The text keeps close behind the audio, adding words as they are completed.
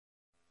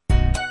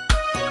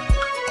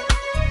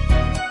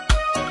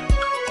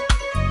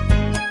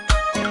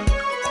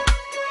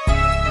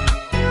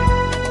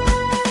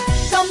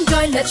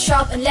let's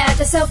shop and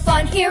let us have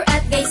fun here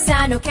at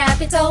Gaisano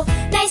Capital.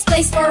 Nice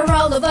place for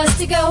all of us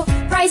to go.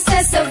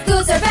 Prices of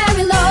goods are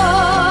very low.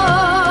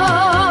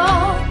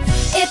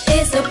 It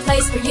is a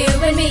place for you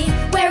and me,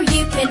 where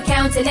you can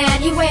count in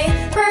any way.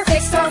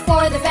 Perfect store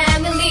for the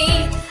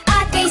family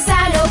at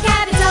Gaisano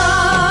Capital.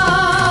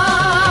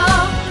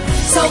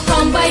 So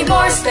come buy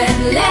more,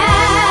 spend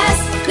less.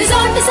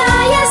 Luzon,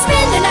 Visayas,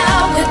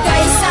 Mindanao with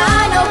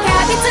Gaisano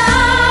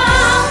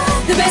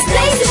Capital. The best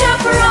place to shop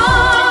for all.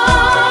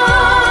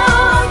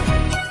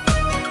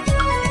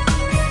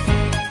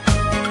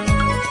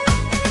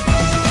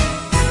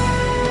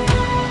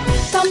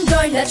 Come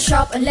join, let's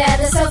shop and let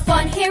us have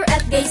fun here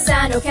at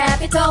Gaisano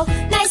Capital.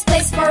 Nice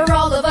place for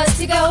all of us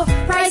to go.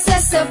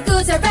 Prices of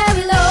goods are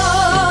very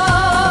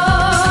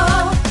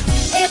low.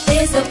 It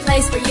is a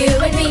place for you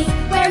and me,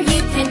 where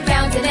you can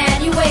count in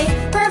any way.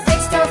 Perfect